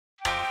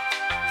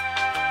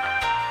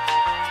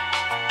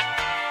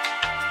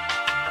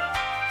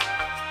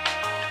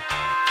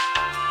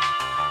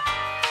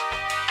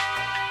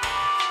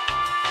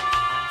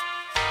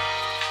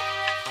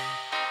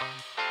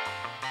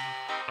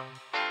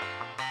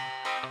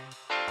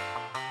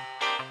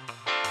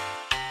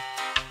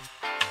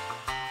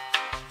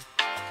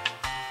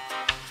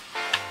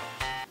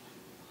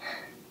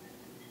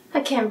I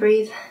can't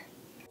breathe.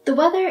 The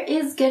weather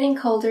is getting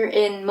colder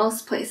in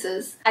most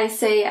places. I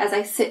say as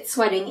I sit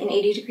sweating in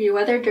 80-degree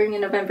weather during a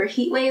November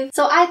heat wave.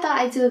 So I thought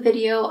I'd do a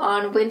video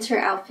on winter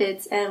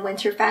outfits and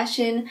winter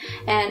fashion,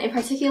 and in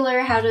particular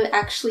how to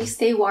actually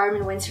stay warm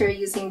in winter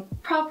using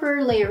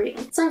proper layering.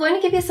 So I'm going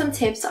to give you some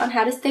tips on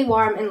how to stay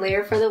warm and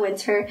layer for the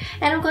winter,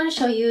 and I'm going to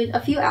show you a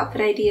few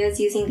outfit ideas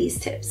using these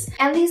tips.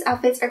 And these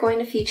outfits are going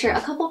to feature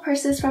a couple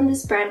purses from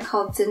this brand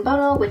called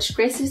Sinbono, which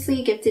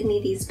graciously gifted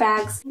me these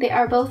bags. They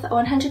are both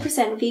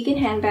 100% vegan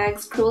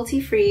handbags,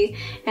 cruelty-free,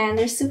 and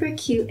they're super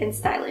cute and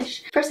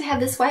stylish. First I have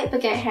this white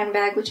baguette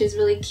handbag, which is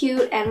really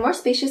cute and more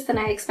spacious than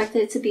I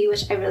expected it to be,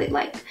 which I really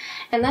like.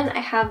 And then I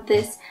have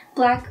this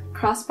black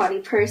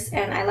crossbody purse,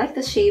 and I like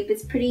the shape.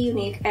 It's pretty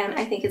unique and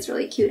I think it's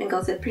really cute and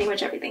goes with pretty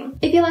much everything.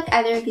 If you like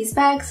either of these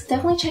bags,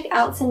 definitely check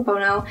out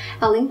Sinbono.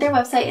 I'll link their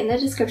website in the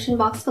description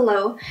box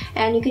below,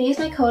 and you can use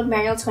my code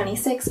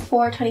Mariel26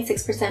 for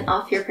 26%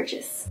 off your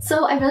purchase.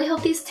 So I really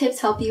hope these tips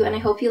help you, and I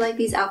hope you like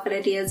these outfit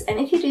ideas, and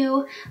if you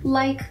do,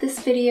 like this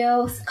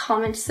video,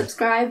 comment,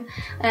 subscribe,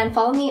 and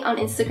follow me on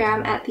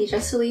Instagram at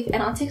 @thejustleaf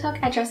and on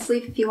TikTok at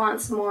 @justleaf if you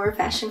want some more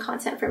fashion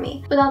content from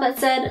me. With all that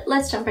said,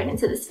 let's jump right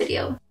into this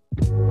video.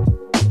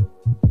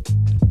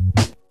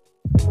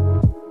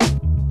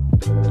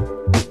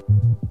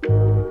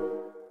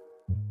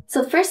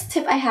 So the first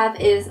tip I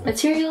have is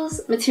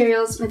materials,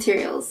 materials,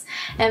 materials.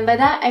 And by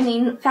that I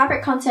mean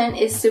fabric content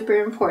is super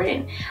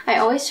important. I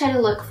always try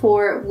to look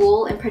for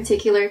wool in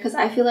particular because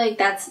I feel like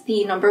that's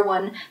the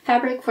 #1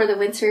 fabric for the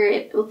winter.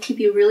 It will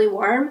keep you really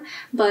warm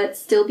but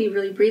still be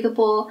really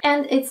breathable,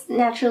 and it's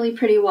naturally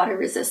pretty water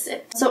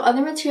resistant. So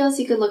other materials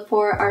you could look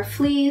for are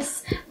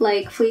fleece,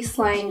 like fleece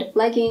lined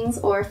leggings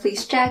or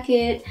fleece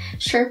jacket,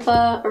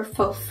 sherpa or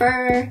faux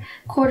fur,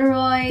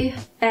 corduroy,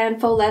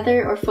 and faux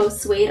leather or faux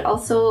suede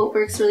also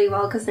works really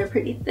well because they're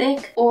pretty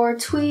thick, or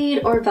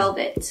tweed or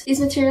velvet. These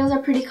materials are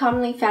pretty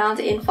commonly found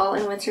in fall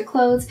and winter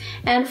clothes,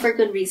 and for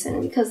good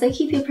reason, because they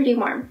keep you pretty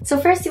warm. So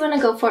first you want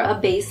to go for a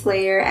base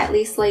layer, at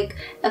least like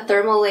a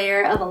thermal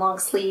layer of a long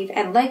sleeve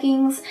and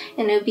leggings,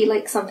 and it would be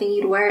like something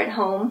you'd wear at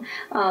home,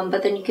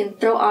 but then you can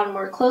throw on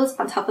more clothes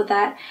on top of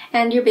that.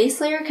 And your base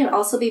layer can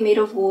also be made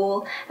of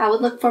wool. I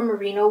would look for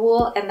merino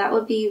wool, and that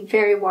would be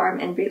very warm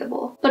and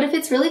breathable. But if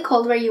it's really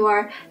cold where you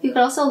are, you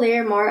could also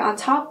layer more on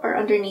top or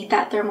underneath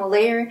that thermal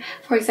layer.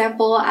 For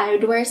example, I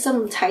would wear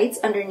some tights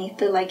underneath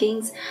the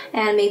leggings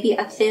and maybe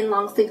a thin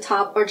long sleeve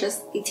top or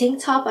just a tank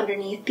top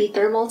underneath the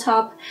thermal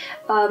top,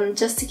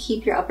 just to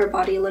keep your upper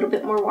body a little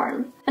bit more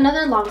warm.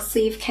 Another long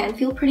sleeve can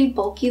feel pretty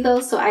bulky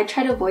though, so I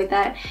try to avoid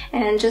that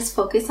and just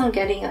focus on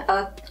getting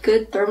a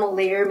good thermal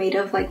layer made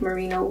of like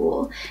merino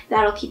wool.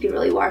 That'll keep you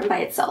really warm by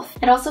itself.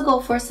 I'd also go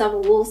for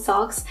some wool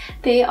socks.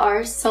 They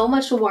are so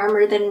much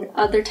warmer than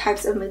other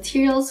types of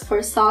materials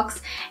for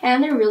socks,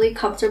 and they're really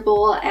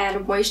comfortable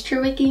and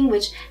moisture wicking,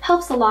 which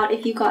helps a lot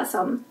if you got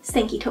some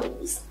stanky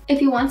toes. If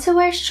you want to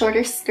wear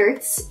shorter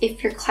skirts,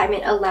 if your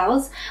climate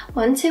allows,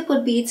 one tip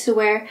would be to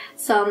wear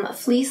some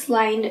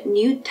fleece-lined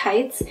nude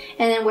tights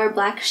and then wear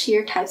black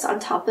sheer tights on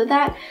top of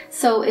that.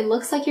 So it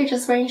looks like you're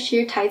just wearing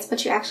sheer tights,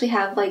 but you actually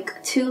have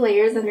like 2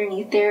 layers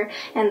underneath there,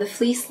 and the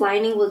fleece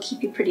lining will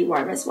keep you pretty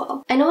warm as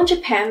well. I know in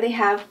Japan they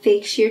have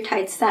fake sheer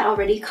tights that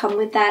already come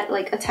with that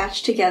like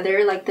attached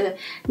together, like the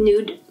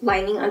nude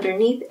lining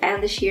underneath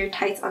and the sheer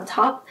tights on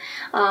top.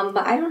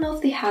 But I don't know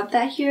if they have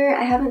that here.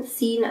 I haven't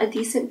seen a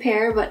decent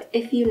pair, but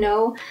if you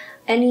know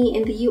any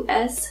in the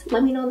US,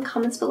 let me know in the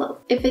comments below.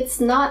 If it's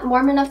not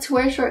warm enough to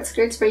wear short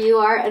skirts where you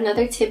are,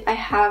 another tip I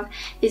have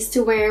is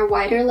to wear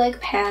wider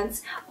leg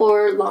pants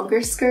or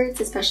longer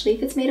skirts, especially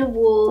if it's made of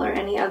wool or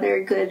any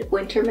other good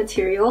winter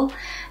material,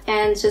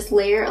 and just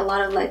layer a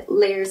lot of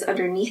layers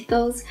underneath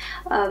those,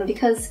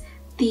 because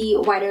the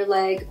wider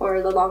leg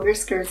or the longer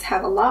skirts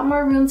have a lot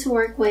more room to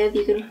work with.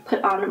 You can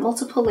put on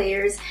multiple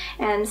layers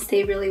and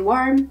stay really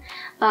warm.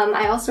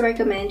 I also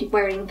recommend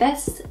wearing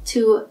vests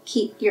to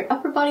keep your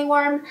upper body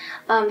warm,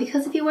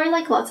 because if you wear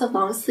like lots of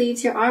long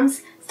sleeves, your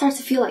arms start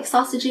to feel like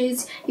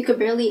sausages. You could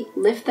barely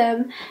lift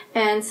them,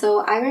 and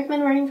so I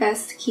recommend wearing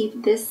vests to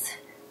keep this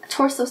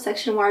torso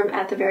section warm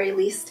at the very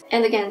least.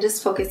 And again,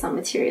 just focus on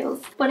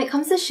materials. When it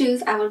comes to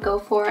shoes, I would go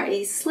for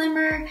a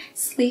slimmer,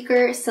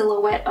 sleeker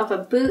silhouette of a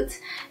boot,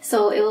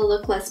 so it will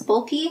look less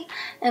bulky.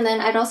 And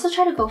then I'd also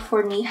try to go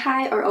for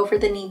knee-high or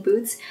over-the-knee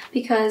boots,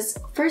 because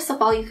first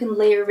of all, you can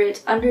layer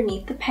it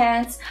underneath the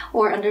pants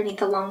or underneath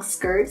the long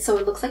skirt, so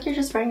it looks like you're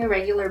just wearing a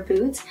regular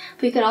boot.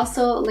 But you could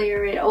also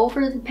layer it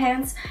over the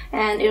pants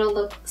and it'll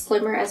look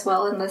slimmer as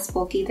well and less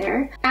bulky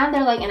there. And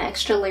they're like an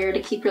extra layer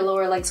to keep your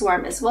lower legs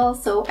warm as well,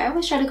 so I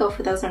always try to go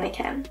for those when I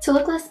can. To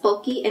look less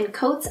bulky in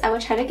coats, I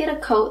would try to get a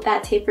coat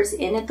that tapers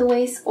in at the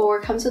waist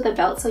or comes with a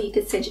belt so you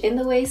could cinch in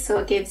the waist so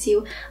it gives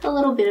you a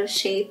little bit of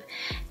shape.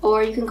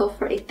 Or you can go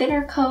for a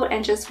thinner coat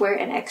and just wear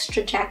an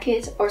extra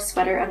jacket or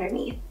sweater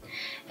underneath.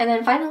 And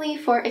then finally,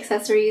 for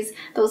accessories,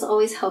 those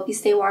always help you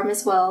stay warm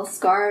as well.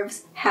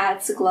 Scarves,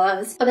 hats,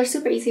 gloves, but they're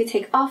super easy to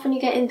take off when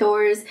you get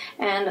indoors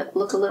and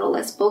look a little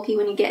less bulky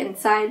when you get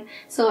inside,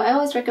 so I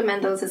always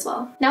recommend those as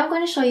well. Now I'm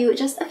going to show you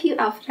just a few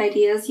outfit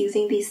ideas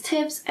using these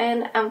tips,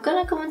 and I'm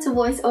gonna go into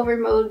voiceover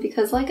mode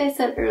because like I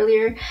said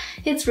earlier,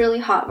 it's really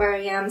hot where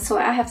I am, so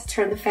I have to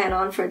turn the fan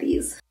on for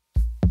these.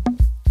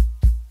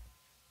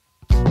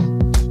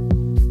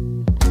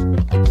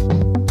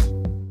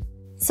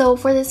 So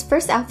for this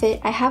first outfit,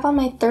 I have on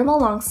my thermal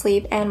long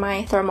sleeve and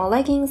my thermal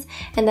leggings,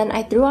 and then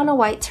I threw on a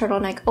white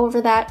turtleneck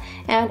over that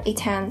and a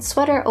tan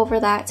sweater over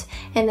that,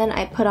 and then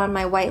I put on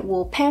my white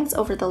wool pants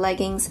over the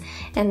leggings,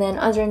 and then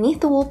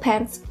underneath the wool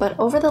pants but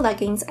over the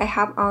leggings I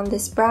have on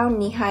this brown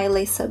knee-high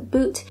lace-up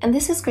boot. And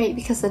this is great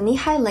because the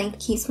knee-high length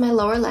keeps my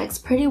lower legs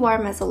pretty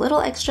warm as a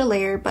little extra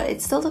layer, but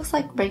it still looks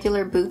like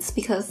regular boots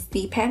because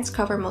the pants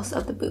cover most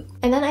of the boot.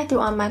 And then I threw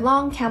on my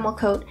long camel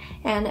coat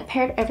and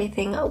paired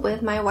everything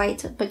with my white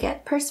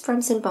baguette purse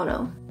from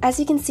Sinbono. As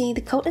you can see,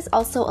 the coat is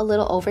also a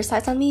little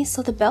oversized on me,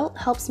 so the belt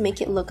helps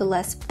make it look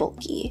less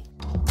bulky.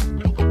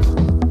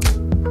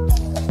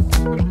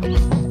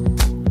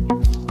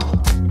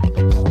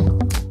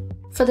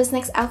 For this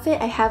next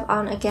outfit, I have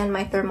on again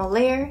my thermal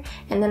layer,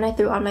 and then I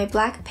threw on my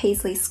black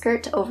paisley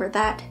skirt over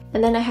that,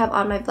 and then I have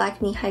on my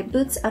black knee-high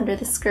boots under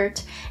the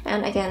skirt,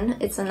 and again,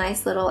 it's a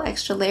nice little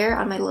extra layer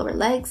on my lower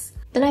legs.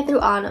 Then I threw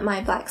on my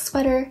black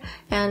sweater,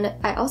 and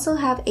I also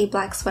have a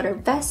black sweater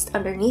vest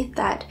underneath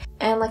that.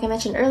 And like I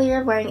mentioned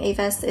earlier, wearing a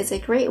vest is a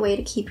great way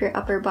to keep your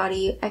upper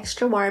body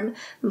extra warm,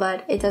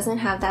 but it doesn't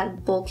have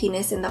that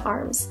bulkiness in the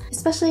arms,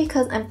 especially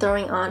because I'm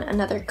throwing on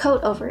another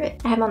coat over it.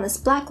 I have on this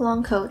black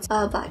long coat,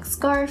 a black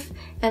scarf,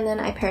 and then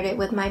I paired it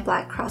with my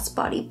black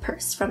crossbody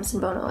purse from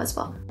Sinbono as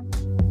well.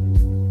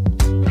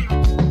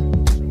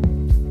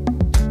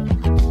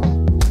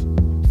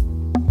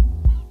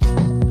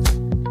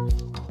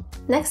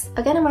 Next,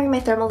 again I'm wearing my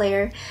thermal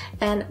layer,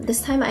 and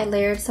this time I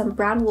layered some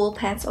brown wool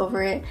pants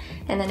over it,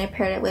 and then I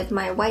paired it with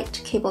my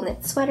white cable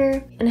knit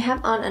sweater, and I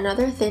have on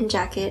another thin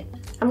jacket.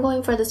 I'm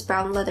going for this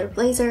brown leather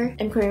blazer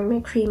and wearing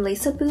my cream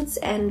lace-up boots,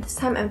 and this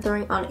time I'm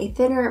throwing on a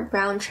thinner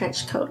brown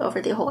trench coat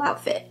over the whole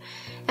outfit.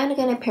 And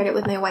again I paired it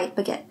with my white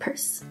baguette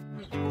purse.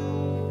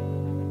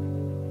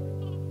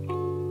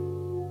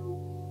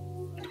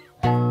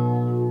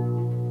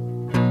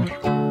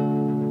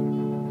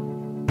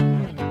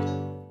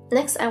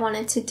 Next, I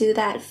wanted to do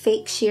that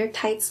fake sheer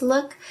tights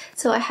look,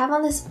 so I have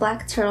on this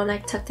black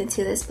turtleneck tucked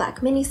into this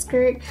black mini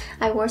skirt.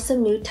 I wore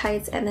some nude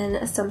tights and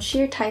then some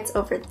sheer tights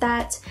over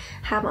that.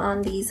 Have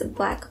on these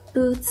black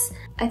boots.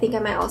 I think I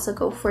might also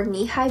go for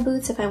knee-high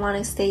boots if I want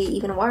to stay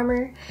even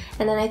warmer.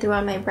 And then I threw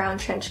on my brown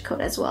trench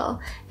coat as well.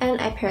 And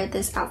I paired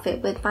this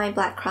outfit with my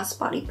black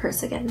crossbody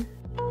purse again.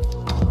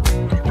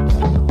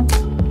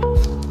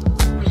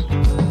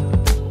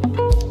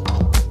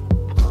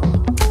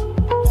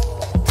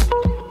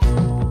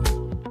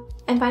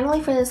 And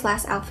finally for this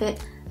last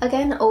outfit,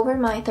 again over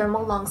my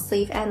thermal long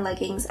sleeve and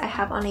leggings, I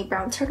have on a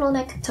brown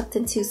turtleneck tucked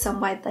into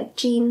some wide leg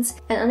jeans,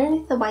 and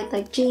underneath the wide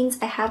leg jeans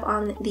I have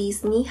on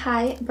these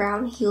knee-high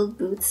brown heeled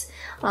boots.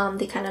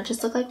 They kind of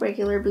just look like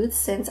regular boots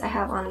since I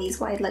have on these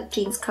wide leg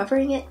jeans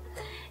covering it.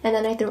 And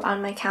then I threw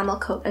on my camel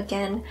coat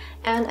again,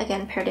 and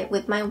again paired it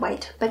with my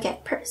white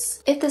baguette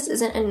purse. If this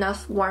isn't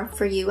enough warmth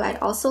for you, I'd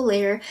also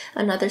layer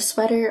another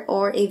sweater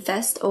or a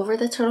vest over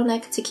the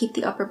turtleneck to keep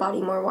the upper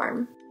body more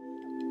warm.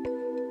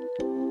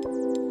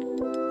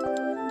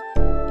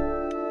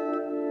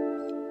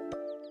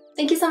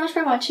 Thank you so much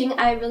for watching.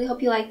 I really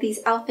hope you like these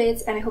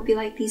outfits, and I hope you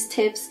like these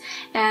tips,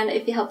 and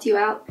if it helped you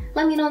out,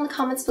 let me know in the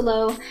comments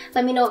below.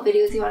 Let me know what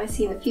videos you want to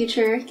see in the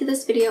future. Give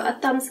this video a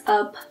thumbs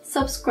up,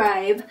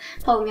 subscribe,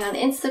 follow me on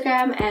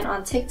Instagram and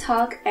on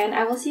TikTok, and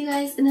I will see you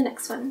guys in the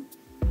next one.